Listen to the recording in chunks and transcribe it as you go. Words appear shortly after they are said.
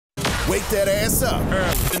Wake that ass up.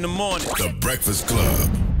 Early in the morning. The Breakfast Club.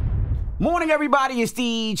 Morning, everybody. It's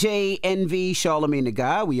DJ NV, Charlamagne the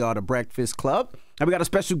Guy. We are the Breakfast Club. And we got a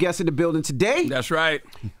special guest in the building today. That's right.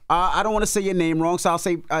 I don't want to say your name wrong, so I'll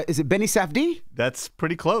say, is it Benny Safdie? That's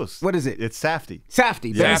pretty close. What is it? It's Safdie.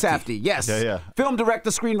 Safdie. Benny Safdie, yes. Yeah. Film director,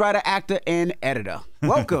 screenwriter, actor, and editor.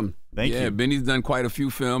 Welcome. Thank you. Yeah, Benny's done quite a few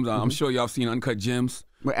films. I'm sure y'all have seen Uncut Gems.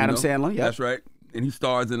 With Adam Sandler, yeah. That's right. And he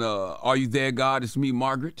stars in Are You There, God? It's Me,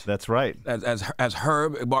 Margaret. That's right. As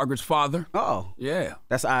Herb, Margaret's father. Oh. Yeah.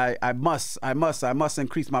 That's I must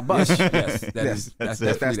increase my bus. Yes, that's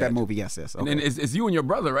that movie. Yes. Okay. And then it's you and your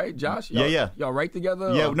brother, right, Josh? Yeah. Y'all write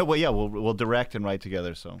together? Yeah. Or? No. Well, yeah. We'll direct and write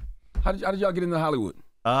together. So. How did y'all get into Hollywood?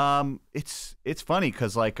 It's funny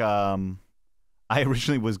because I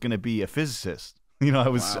originally was gonna be a physicist. You know,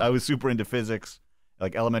 I was super into physics,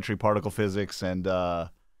 like elementary particle physics, and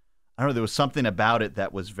I don't know, there was something about it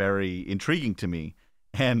that was very intriguing to me.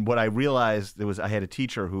 And what I realized I had a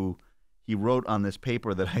teacher who he wrote on this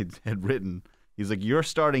paper that I had written. He's like, "You're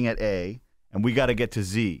starting at A, and we got to get to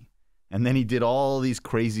Z." And then he did all these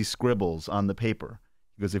crazy scribbles on the paper.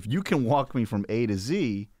 He goes, "If you can walk me from A to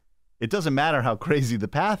Z, it doesn't matter how crazy the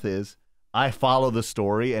path is. I follow the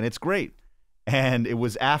story, and it's great." And it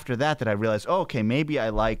was after that I realized, oh, okay, maybe I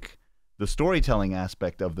like the storytelling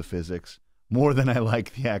aspect of the physics more than I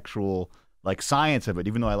like the actual science of it,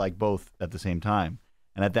 even though I like both at the same time.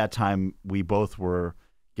 And at that time, we both were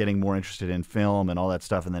getting more interested in film and all that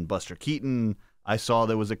stuff. And then Buster Keaton, I saw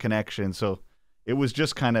there was a connection. So it was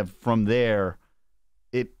just kind of from there,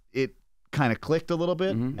 it kind of clicked a little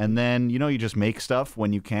bit. Mm-hmm. And then, you just make stuff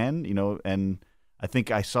when you can, and I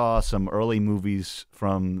think I saw some early movies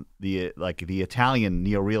from the Italian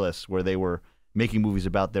neorealists where they were making movies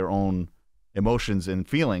about their own emotions and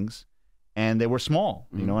feelings. And they were small,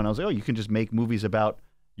 and I was like, oh, you can just make movies about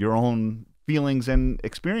your own feelings and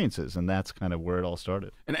experiences, and that's kind of where it all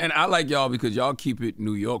started. And I like y'all because y'all keep it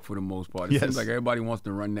New York for the most part. It Yes. seems like everybody wants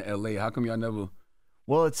to run to L.A. How come y'all never?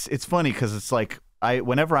 Well, it's funny because it's like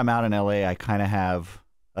whenever I'm out in L.A., I kind of have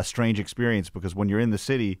a strange experience because when you're in the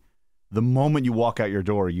city, the moment you walk out your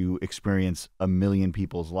door, you experience a million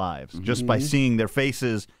people's lives just by seeing their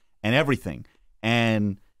faces and everything.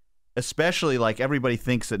 And especially everybody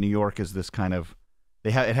thinks that New York is this kind of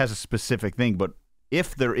it has a specific thing, but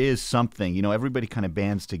if there is something, everybody kind of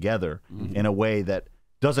bands together in a way that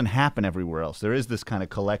doesn't happen everywhere else. There is this kind of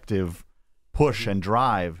collective push and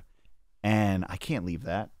drive, and I can't leave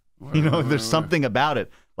that. There's something about it.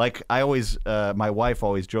 Like I always, my wife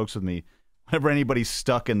always jokes with me, whenever anybody's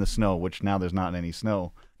stuck in the snow, which now there's not any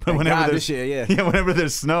snow. But whenever there's, this year, yeah, whenever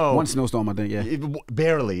there's snow, one snowstorm, I think, yeah,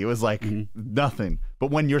 barely. It was like nothing. But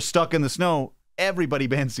when you're stuck in the snow, everybody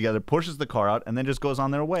bands together, pushes the car out, and then just goes on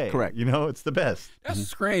their way. Correct. It's the best. That's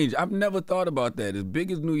strange. I've never thought about that. As big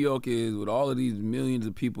as New York is, with all of these millions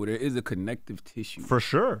of people, there is a connective tissue. For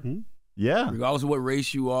sure. Yeah. Regardless of what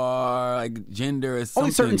race you are, gender, or something.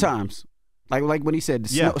 only certain times. Like when he said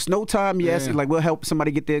snow time, yes, Yeah. we'll help somebody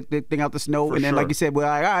get their thing out the snow, For and then sure. like you said,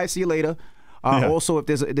 well, all right, see you later. Also, if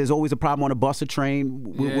there's always a problem on a bus or train,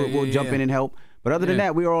 we'll jump in and help. But other than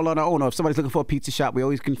that, we're all on our own. Or if somebody's looking for a pizza shop, we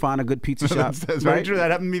always can find a good pizza shop. That's very true.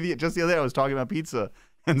 That happened to me just the other day. I was talking about pizza,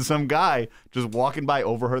 and some guy just walking by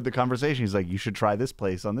overheard the conversation. He's like, "You should try this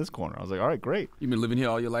place on this corner." I was like, "All right, great." You've been living here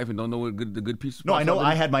all your life and don't know what the good pizza. No, I know.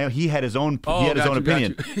 I had my own. He had his own. He had his own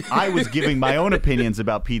opinion. I was giving my own opinions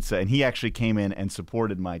about pizza, and he actually came in and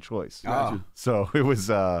supported my choice. So it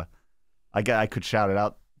was. I could shout it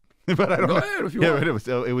out. But I don't Go know. ahead if you want.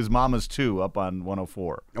 But it was Mama's 2 up on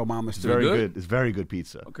 104. Oh, Mama's It's 2. very good? good. It's very good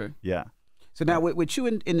pizza. Okay. Yeah. So now, with you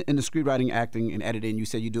in the screenwriting, acting, and editing, you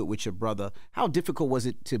said you do it with your brother. How difficult was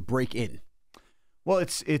it to break in? Well,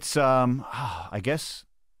 it's I guess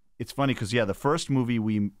it's funny because the first movie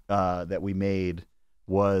that we made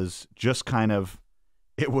was just kind of,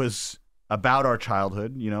 it was about our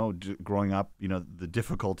childhood, growing up, the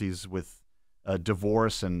difficulties with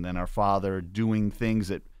divorce and our father doing things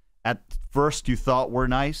that at first you thought were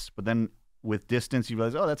nice, but then with distance you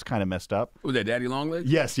realize, oh, that's kind of messed up. Was that Daddy Longlegs?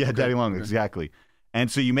 Yes, yeah, Okay. Daddy Long, exactly.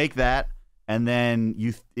 And so you make that, and then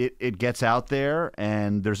it gets out there,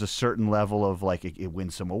 and there's a certain level of it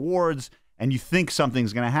wins some awards, and you think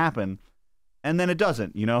something's going to happen, and then it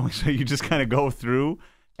doesn't, So you just kind of go through,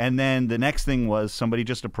 and then the next thing was somebody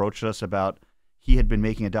just approached us about, he had been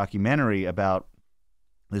making a documentary about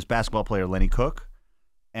this basketball player, Lenny Cook,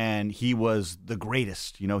 and he was the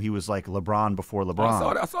greatest. You know, he was like LeBron before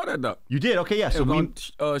LeBron. I saw that, Doc. You did? Okay, yeah. So it was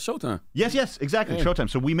we on Showtime. Yes, exactly. Showtime.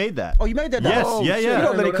 So we made that. Oh, you made that? Yes, oh, yeah. You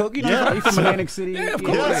know Lenny Cook. You know, Yeah. he's from Atlantic City. Yeah, of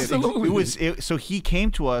course. Yes, Absolutely. so he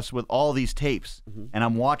came to us with all these tapes, and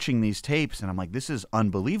I'm watching these tapes, and I'm like, this is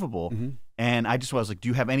unbelievable. And I was like, do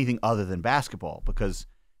you have anything other than basketball? Because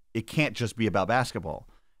it can't just be about basketball.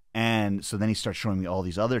 And so then he starts showing me all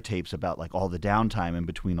these other tapes about like all the downtime in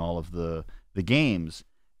between all of the games,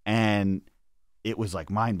 and it was like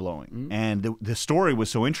mind blowing. And the story was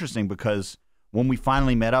so interesting because when we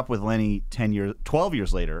finally met up with Lenny 12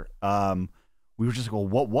 years later, we were just like, well,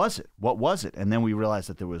 what was it? What was it? And then we realized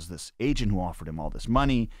that there was this agent who offered him all this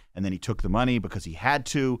money, and then he took the money because he had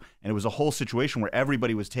to, and it was a whole situation where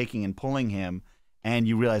everybody was taking and pulling him, and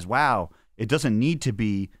you realize, wow, it doesn't need to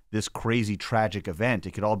be this crazy tragic event.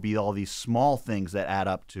 It could all be all these small things that add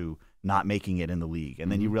up to not making it in the league.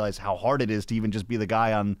 And then you realize how hard it is to even just be the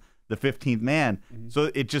guy on the 15th man. So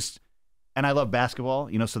it just, and I love basketball,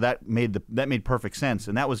 you know, so that made perfect sense.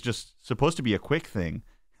 And that was just supposed to be a quick thing.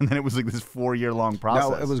 And then it was like this 4-year-long process.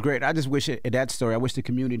 No, it was great. I just wish in that story, I wish the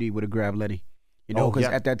community would have grabbed Lenny. You know, because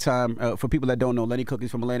at that time, for people that don't know, Lenny Cook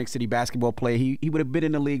is from Atlantic City, basketball player. He would have been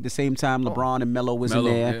in the league the same time LeBron and Melo was in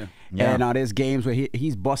there. Yeah. And there's games where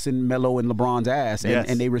he's busting Melo and LeBron's ass,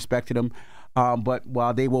 and they respected him. But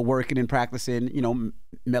while they were working and practicing, you know,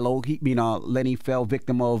 Lenny fell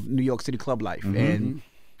victim of New York City club life and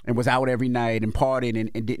was out every night and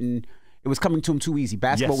partying and didn't. It was coming to him too easy.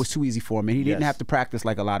 Basketball was too easy for him, and he didn't have to practice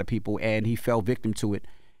like a lot of people, and he fell victim to it.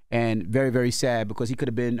 And very, very sad because he could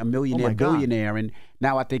have been a millionaire, billionaire, and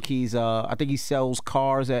now I think he sells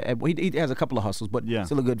cars. He has a couple of hustles, but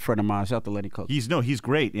still a good friend of mine. Shout out to Lenny Cook. He's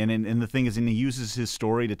great, and the thing is, and he uses his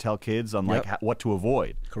story to tell kids on like what to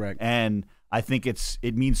avoid. Correct. And I think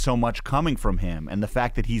it means so much coming from him, and the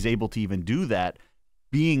fact that he's able to even do that,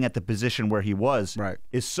 being at the position where he was,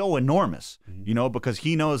 is so enormous. You know, because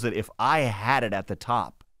he knows that if I had it at the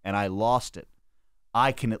top and I lost it,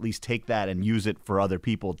 I can at least take that and use it for other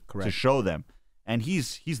people to show them. And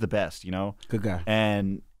he's the best, you know? Good guy.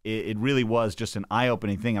 And it really was just an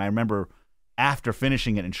eye-opening thing. And I remember after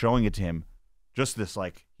finishing it and showing it to him, just this,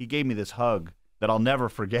 like, he gave me this hug that I'll never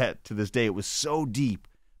forget to this day. It was so deep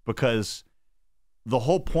because the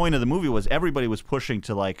whole point of the movie was everybody was pushing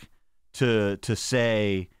to, like, to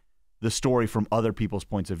say the story from other people's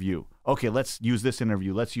points of view. Okay, let's use this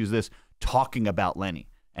interview. Let's use this talking about Lenny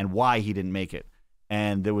and why he didn't make it.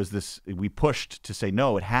 And there was this, we pushed to say,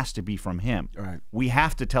 no, it has to be from him. Right. We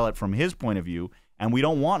have to tell it from his point of view, and we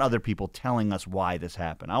don't want other people telling us why this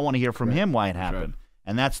happened. I want to hear from him why it happened.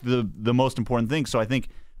 And that's the most important thing. So I think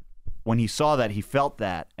when he saw that, he felt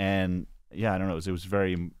that. And yeah, I don't know, it was a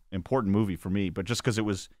very important movie for me. But just because it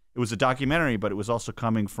was a documentary, but it was also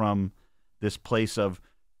coming from this place of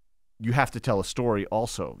you have to tell a story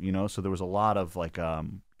also, you know? So there was a lot of like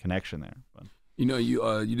connection there. But. You know,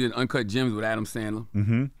 you did Uncut Gems with Adam Sandler.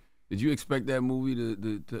 Mm-hmm. Did you expect that movie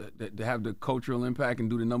to have the cultural impact and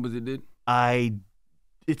do the numbers it did?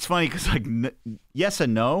 It's funny because like yes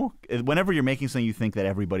and no. Whenever you're making something, you think that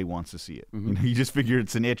everybody wants to see it. You know, you just figure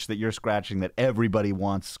it's an itch that you're scratching that everybody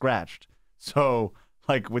wants scratched. So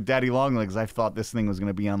like with Daddy Longlegs, I thought this thing was going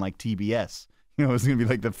to be on like TBS. You know, it was going to be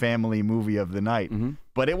like the family movie of the night,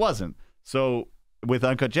 but it wasn't. So with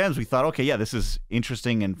Uncut Gems, we thought, okay, yeah, this is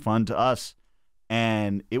interesting and fun to us.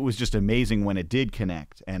 And it was just amazing when it did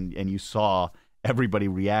connect, and you saw everybody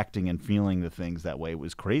reacting and feeling the things that way. It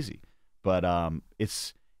was crazy, but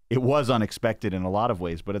it was unexpected in a lot of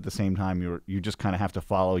ways. But at the same time, you just kind of have to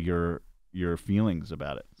follow your feelings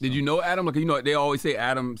about it. So. Did you know Adam? Like, you know, they always say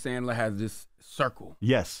Adam Sandler has this circle.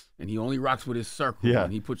 Yes. And he only rocks with his circle. Yeah.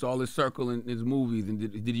 And he puts all his circle in his movies. And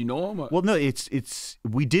did you know him? Or? Well, no,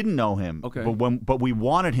 we didn't know him. Okay. But we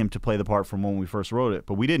wanted him to play the part from when we first wrote it,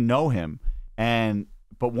 but we didn't know him.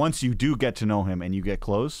 But once you do get to know him and you get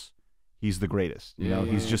close, he's the greatest. You know,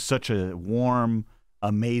 he's just such a warm,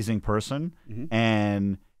 amazing person,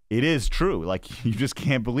 and it is true. Like you just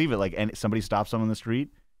can't believe it. Like, and somebody stops him on the street,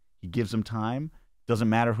 he gives them time. Doesn't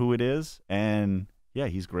matter who it is, and yeah,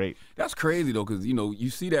 he's great. That's crazy though, because you know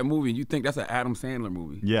you see that movie and you think that's an Adam Sandler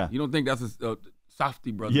movie. Yeah, you don't think that's a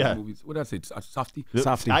Safdie brothers movies. What did I say? Safdie?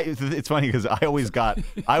 Safdie. It's funny because I always got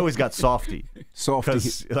Softy.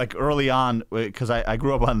 Because like early on, because I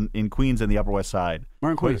grew up in Queens and the Upper West Side.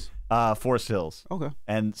 Where in Queens? Forest Hills. Okay.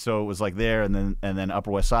 And so it was like there and then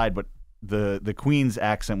Upper West Side, but the Queens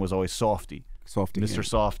accent was always Softy. Softy. Mr.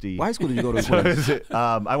 Softy. What high school did you go to?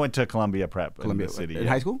 I went to Columbia Prep in the city. In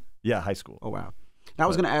high school? Yeah, high school. Oh wow. I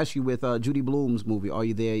was going to ask you with Judy Blume's movie, Are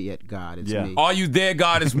You There Yet, God? It's me. Are you there,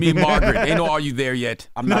 God? It's me, Margaret. Ain't no Are You There Yet?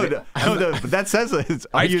 I'm not. But that says it.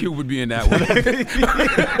 Ice Cube would be in that one.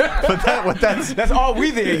 That's all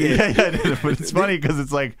we there yet. Yeah. But it's funny because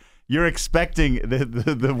it's like you're expecting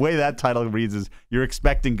the way that title reads is you're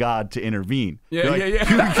expecting God to intervene. Yeah.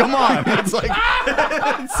 Come on. It's like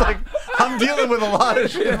I'm dealing with a lot of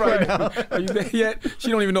shit right now. Are you there yet? She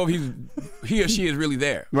don't even know if he or she is really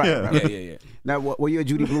there. Right. Yeah. Now, were you a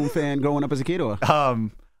Judy Blume fan growing up as a kid, or?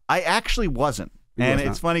 I actually wasn't. And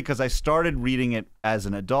it's funny because I started reading it as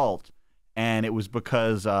an adult, and it was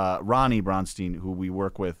because Ronnie Bronstein, who we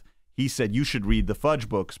work with, he said, you should read the Fudge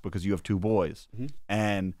books because you have two boys. Mm-hmm.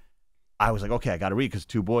 And I was like, okay, I got to read because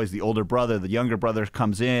two boys, the older brother, the younger brother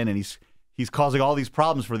comes in, and he's causing all these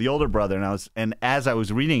problems for the older brother. And as I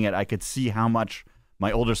was reading it, I could see how much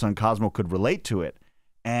my older son Cosmo could relate to it.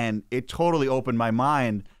 And it totally opened my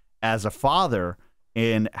mind as a father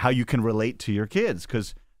in how you can relate to your kids,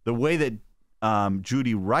 because the way that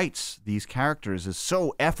Judy writes these characters is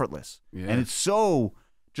so effortless. Yeah. And it's so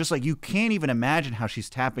just like you can't even imagine how she's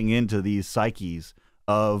tapping into these psyches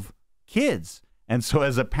of kids. And so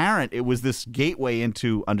as a parent, it was this gateway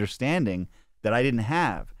into understanding that I didn't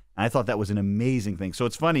have. And I thought that was an amazing thing. So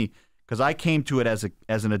it's funny because I came to it as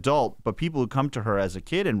an adult, but people who come to her as a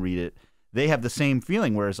kid and read it, they have the same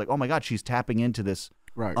feeling where it's like, oh my God, she's tapping into this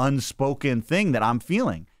unspoken thing that I'm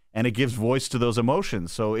feeling. And it gives voice to those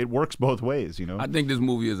emotions. So it works both ways, you know? I think this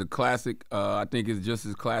movie is a classic. I think it's just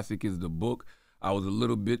as classic as the book. I was a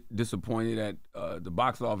little bit disappointed at the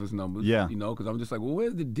box office numbers, you know, because I'm just like, well,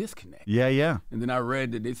 where's the disconnect? Yeah. And then I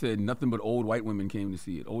read that they said nothing but old white women came to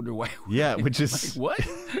see it, older white women. Yeah, which is... like, what?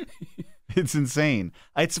 It's insane.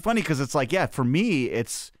 It's funny because it's like, for me,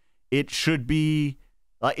 it should be...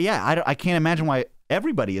 I can't imagine why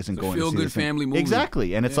everybody isn't going to see this feel-good family movie.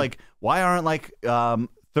 Exactly. And it's like, why aren't like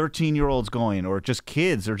 13-year-olds going, or just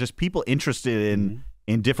kids, or just people interested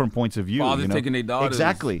in different points of view? Fathers taking their daughters.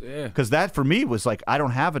 Exactly. Because that for me was like, I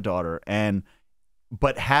don't have a daughter,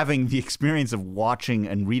 but having the experience of watching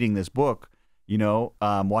and reading this book, you know,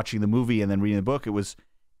 watching the movie and then reading the book, it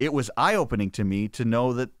was eye-opening to me to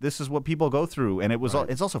know that this is what people go through, and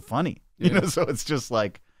it's also funny, you know. So it's just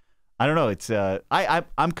like, I don't know. It's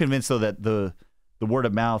I'm convinced though that the word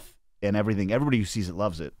of mouth and everybody who sees it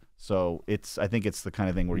loves it. So I think it's the kind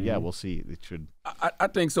of thing where we'll see. It should. I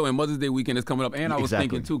think so. And Mother's Day weekend is coming up, and I was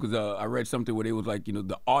thinking too because I read something where they was like, you know,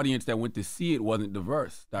 the audience that went to see it wasn't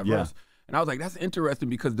diverse. Yeah. And I was like, that's interesting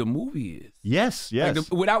because the movie is. Yes. Like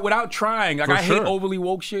without trying. Like I hate overly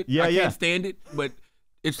woke shit. I can't stand it, but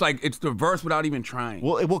it's like it's diverse without even trying.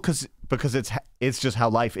 Well, because it's just how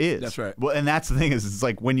life is. That's right. Well, and that's the thing is, it's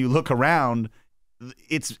like when you look around,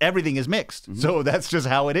 everything is mixed. Mm-hmm. So that's just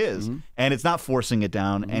how it is, and it's not forcing it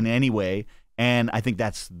down in any way. And I think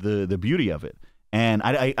that's the beauty of it. And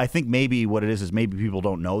I think maybe what it is maybe people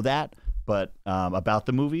don't know that, but about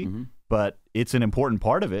the movie. But it's an important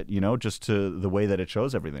part of it, you know, just to the way that it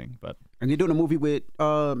shows everything. And you're doing a movie with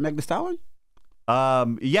Meg Thee Stallion?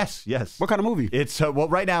 Yes. What kind of movie? It's well,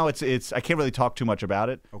 right now it's I can't really talk too much about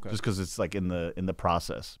it, just because it's like in the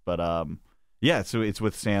process. But so it's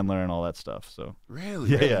with Sandler and all that stuff. So really,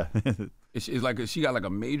 yeah. It's like she got like a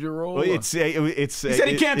major role. Well, it's he said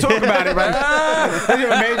he can't talk about it, right? Does he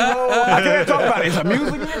have a major role? I can't talk about it. It's a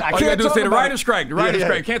music. I can't talk about the writer's strike. The writer's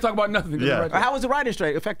strike. Can't talk about nothing. Yeah. How is the writer's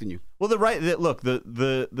strike affecting you? Well,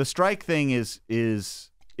 the strike thing is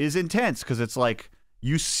intense because it's like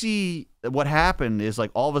you see what happened is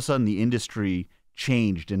like all of a sudden the industry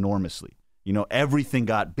changed enormously. You know, everything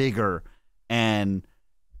got bigger and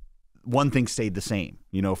one thing stayed the same,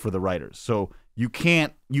 you know, for the writers. So you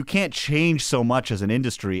can't change so much as an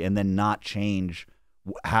industry and then not change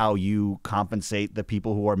how you compensate the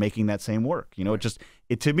people who are making that same work. You know,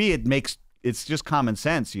 to me it's just common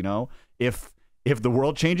sense, you know. If the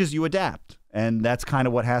world changes, you adapt. And that's kind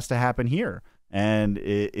of what has to happen here. And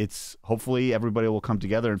it's hopefully everybody will come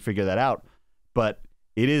together and figure that out. But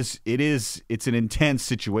it's an intense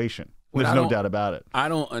situation. There's no doubt about it. I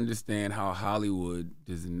don't understand how Hollywood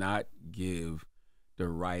does not give the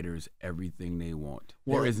writers everything they want.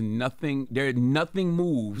 Well, nothing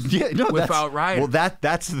moves without writers. Well,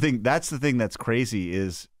 that's the thing. That's the thing that's crazy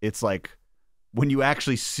is it's like when you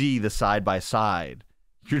actually see the side by side,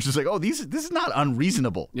 you're just like, oh, this is not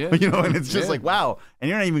unreasonable. Yeah. You know, and it's just like, wow. And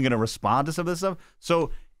you're not even going to respond to some of this stuff.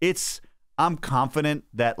 So I'm confident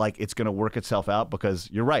that like it's going to work itself out because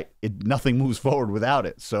you're right. Nothing moves forward without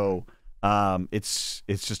it. So it's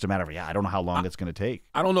just a matter of, I don't know how long it's going to take.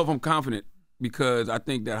 I don't know if I'm confident because I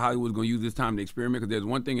think that Hollywood's going to use this time to experiment because there's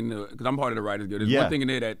one thing because I'm part of the Writers Guild. There's one thing in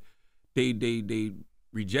there that they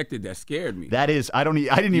rejected that scared me. That is, I didn't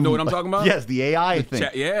even know what I'm talking about? Yes, the AI thing.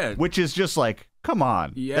 Yeah. Which is just like, come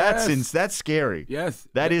on. Yes. That's scary. Yes.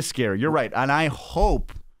 That is scary. You're right. And I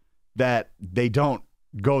hope that they don't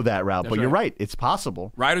go that route. But you're right. It's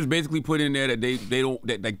possible. Writers basically put in there that they don't,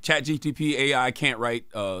 that like ChatGPT AI can't write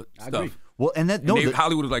stuff. agree. Well, and that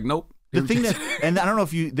Hollywood was like, nope. The thing that, and I don't know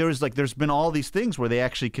if there's been all these things where they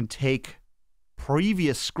actually can take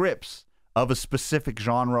previous scripts of a specific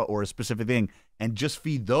genre or a specific thing and just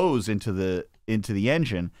feed those into the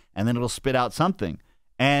engine, and then it'll spit out something.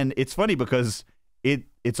 And it's funny because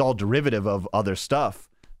it's all derivative of other stuff,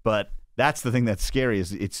 but that's the thing that's scary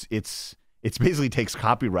is it's basically takes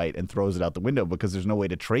copyright and throws it out the window because there's no way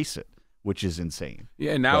to trace it, which is insane.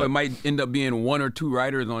 Yeah, now it might end up being 1 or 2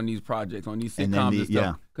 writers on these projects, on these sitcoms and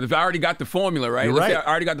stuff. Because if I already got the formula, right? Let's say I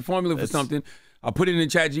already got the formula for something, I'll put it in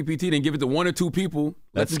ChatGPT, then give it to 1 or 2 people.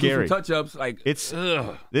 That's scary. Do some touch-ups. Like it's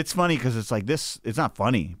funny because it's like this. It's not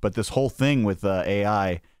funny, but this whole thing with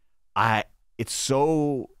AI, it's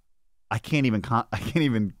so I can't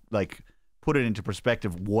even like put it into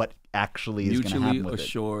perspective what actually is going to happen with mutually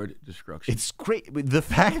assured destruction. It's great. The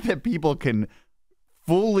fact that people can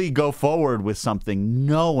fully go forward with something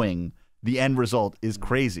knowing the end result is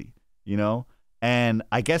crazy, you know? And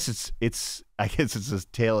I guess it's as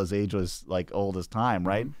tale as age as like old as time,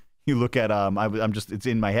 right? Mm-hmm. You look at it's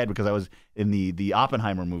in my head because I was in the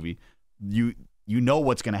Oppenheimer movie. You know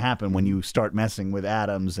what's going to happen when you start messing with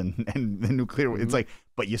atoms and the nuclear. Mm-hmm. It's like,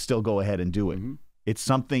 but you still go ahead and do it. Mm-hmm. It's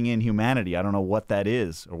something in humanity. I don't know what that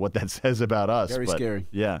is or what that says about us. Very scary.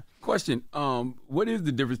 Yeah. Question: what is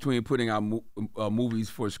the difference between putting out movies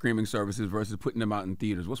for streaming services versus putting them out in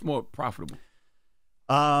theaters? What's more profitable?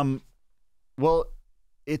 Well,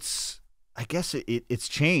 I guess it's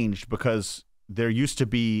changed because there used to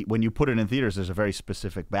be, when you put it in theaters, there's a very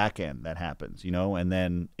specific back end that happens, you know, and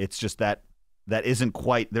then it's just that isn't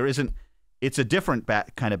quite, it's a different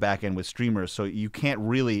kind of back end with streamers, so you can't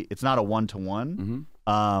really, it's not a one-to-one.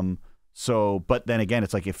 Mm-hmm. But then again,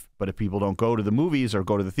 it's like if people don't go to the movies or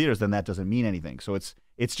go to the theaters, then that doesn't mean anything. So it's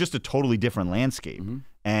just a totally different landscape. Mm-hmm.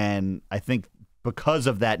 And I think because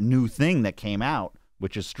of that new thing that came out,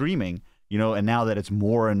 which is streaming, you know, and now that it's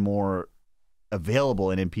more and more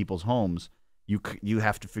available and in people's homes, you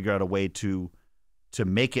have to figure out a way to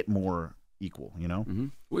make it more equal, you know? Mm-hmm.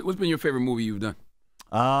 What's been your favorite movie you've done?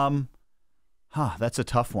 That's a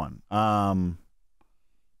tough one. That's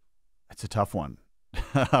a tough one.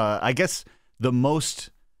 I guess the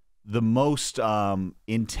most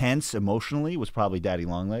intense emotionally was probably Daddy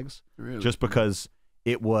Longlegs. Really? Just because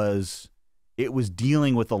it was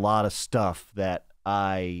dealing with a lot of stuff that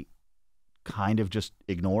I kind of just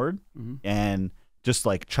ignored. Mm-hmm. And just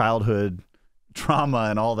like childhood trauma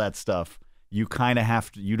and all that stuff, you kind of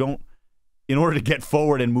have to, in order to get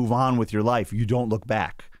forward and move on with your life, you don't look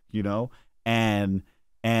back, you know? And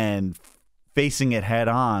facing it head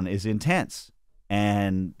on is intense.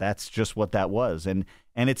 And that's just what that was. And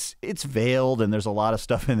it's veiled and there's a lot of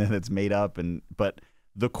stuff in there that's made up, but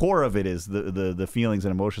the core of it is the feelings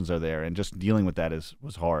and emotions are there, and just dealing with that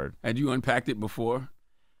was hard. Had you unpacked it before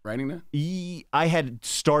writing that? I had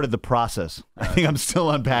started the process. I think I'm still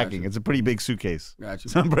unpacking. Gotcha. It's a pretty big suitcase. Gotcha.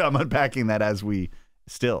 So I'm unpacking that as we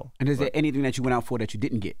still. And is there anything that you went out for that you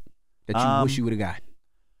didn't get, that you wish you would have got?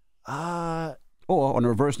 Or on the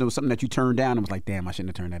reverse note, something that you turned down and was like, damn, I shouldn't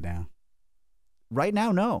have turned that down. Right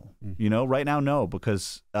now, no. You know, right now, no,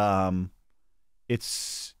 because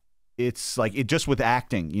it's like it just with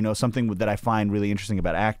acting, you know, something that I find really interesting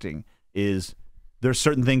about acting is there's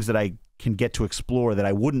certain things that I can get to explore that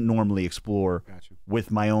I wouldn't normally explore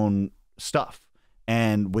with my own stuff.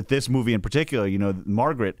 And with this movie in particular, you know,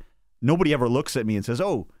 Margaret, nobody ever looks at me and says,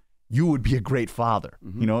 "Oh, you would be a great father."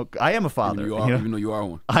 Mm-hmm. You know, I am a father. Even though you are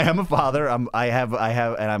one. I am a father. I have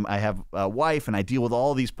a wife, and I deal with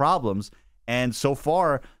all these problems. And so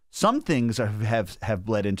far, some things have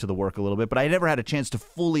bled into the work a little bit, but I never had a chance to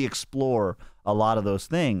fully explore a lot of those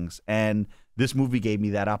things. And this movie gave me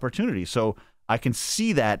that opportunity. So I can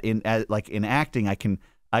see that in acting, I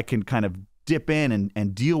can kind of dip in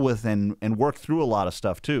and deal with and work through a lot of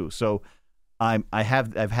stuff too. So I've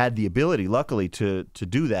had the ability, luckily, to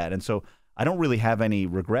do that, and so I don't really have any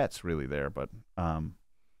regrets really there. But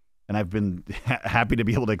and I've been happy to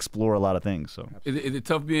be able to explore a lot of things. So is it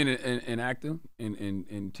tough being an actor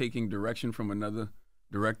and taking direction from another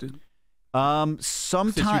director? Sometimes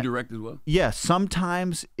since you direct as well. Yeah,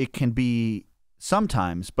 sometimes it can be.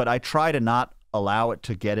 Sometimes, but I try to not allow it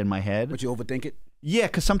to get in my head. But you overthink it? Yeah,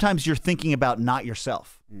 because sometimes you're thinking about not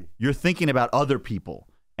yourself. You're thinking about other people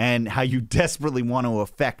and how you desperately want to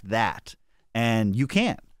affect that, and you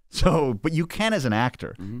can't. So, but you can as an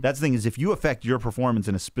actor. That's the thing is if you affect your performance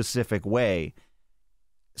in a specific way,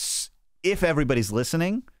 if everybody's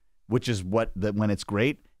listening, which is when it's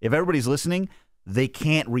great, if everybody's listening, they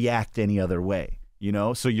can't react any other way, you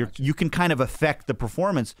know? So you can kind of affect the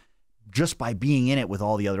performance just by being in it with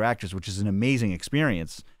all the other actors, which is an amazing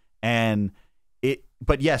experience.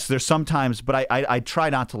 But yes, there's sometimes, but I try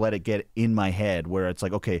not to let it get in my head where it's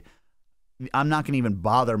like, okay, I'm not going to even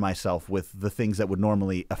bother myself with the things that would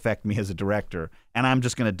normally affect me as a director, and I'm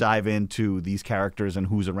just going to dive into these characters and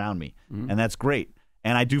who's around me, and that's great.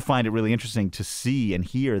 And I do find it really interesting to see and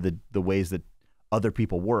hear the ways that other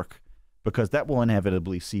people work, because that will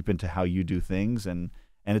inevitably seep into how you do things, and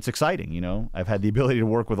it's exciting, you know? I've had the ability to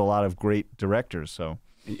work with a lot of great directors, so.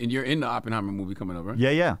 And you're in the Oppenheimer movie coming up, right?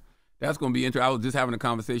 Yeah. That's going to be interesting. I was just having a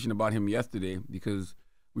conversation about him yesterday because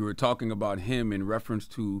we were talking about him in reference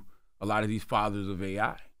to a lot of these fathers of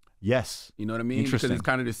AI. Yes. You know what I mean? Interesting. Because it's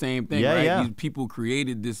kind of the same thing, yeah, right? Yeah. These people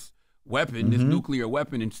created this weapon, this nuclear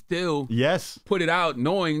weapon, and still put it out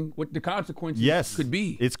knowing what the consequences could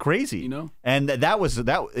be. It's crazy. You know? And that was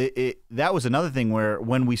another thing where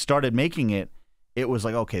when we started making it, it was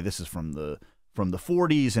like, okay, this is from the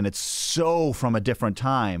 40s and it's so from a different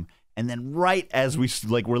time. And then right as we're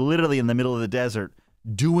literally in the middle of the desert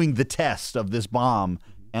doing the test of this bomb,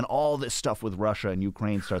 and all this stuff with Russia and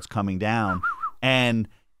Ukraine starts coming down, and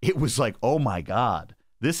it was like, oh my God,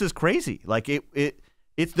 this is crazy. Like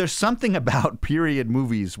there's something about period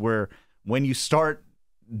movies where when you start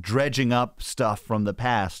dredging up stuff from the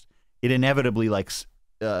past, it inevitably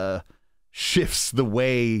shifts the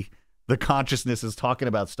way the consciousness is talking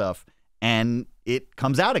about stuff, and it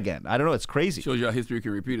comes out again. I don't know. It's crazy. Shows you how history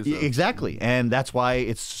can repeat itself. Exactly. And that's why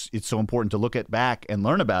it's so important to look back and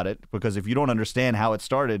learn about it, because if you don't understand how it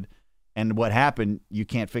started and what happened, you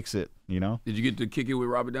can't fix it, you know? Did you get to kick it with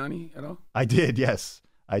Robert Downey at all? I did, yes.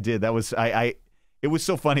 I did. That was it was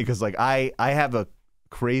so funny because I have a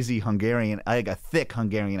crazy a thick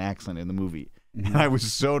Hungarian accent in the movie. And I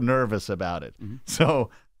was so nervous about it. So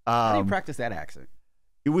how do you practice that accent?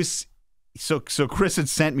 It was so Chris had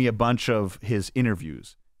sent me a bunch of his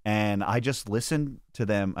interviews, and I just listened to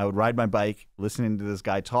them. I would ride my bike listening to this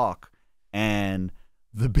guy talk, and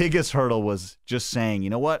the biggest hurdle was just saying, you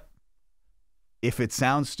know what? If it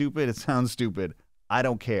sounds stupid, it sounds stupid. I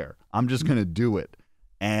don't care. I'm just gonna do it.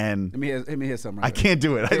 And let me hear something. I can't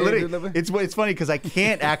do it. I literally, it's funny because I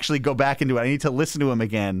can't actually go back into it. I need to listen to him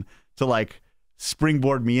again to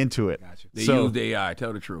springboard me into it. Gotcha. They used AI.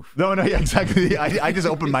 Tell the truth. No, yeah, exactly. I just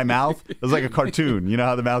opened my mouth. It was like a cartoon. You know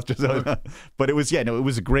how the mouth just But it was, it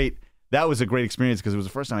was that was a great experience because it was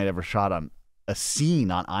the first time I'd ever shot on a scene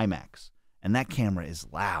on IMAX. And that camera is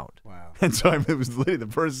loud. Wow. And so it was literally the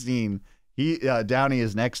first scene. Downey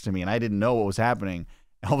is next to me, and I didn't know what was happening.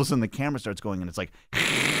 And all of a sudden the camera starts going, and it's like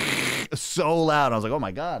so loud. I was like, oh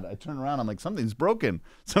my God. I turn around. I'm like, something's broken.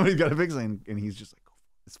 Somebody's got to fix it. And he's just like,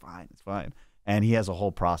 it's fine. It's fine. And he has a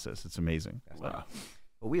whole process. It's amazing. Wow.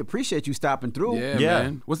 Well, we appreciate you stopping through. Yeah,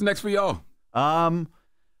 man. What's next for y'all?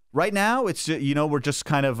 Right now, it's we're just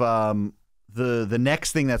kind of the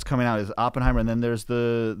next thing that's coming out is Oppenheimer, and then there's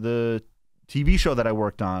the TV show that I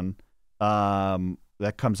worked on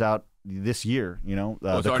that comes out this year. It's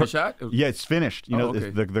already shot? Yeah, it's finished.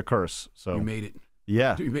 Okay. The Curse. So you made it.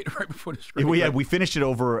 Yeah, you made it right before the screen. We finished it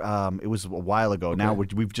over. It was a while ago. Okay. Now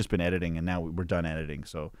we've just been editing, and now we're done editing.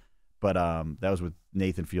 So. But that was with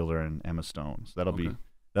Nathan Fielder and Emma Stone. So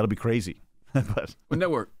that'll be crazy. But what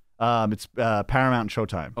network? It's Paramount and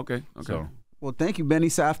Showtime. Okay. So. Well, thank you, Benny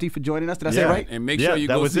Safdie, for joining us. Did I say it right? And make sure you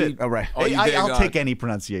go see. It. All right. I'll take any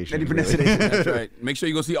pronunciation. Any pronunciation. That's right. Make sure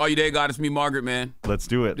you go see All You Dead God. It's me, Margaret, man. Let's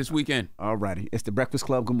do it this weekend. All righty. It's the Breakfast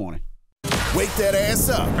Club. Good morning. Wake that ass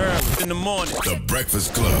up. In the morning. The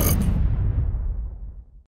Breakfast Club.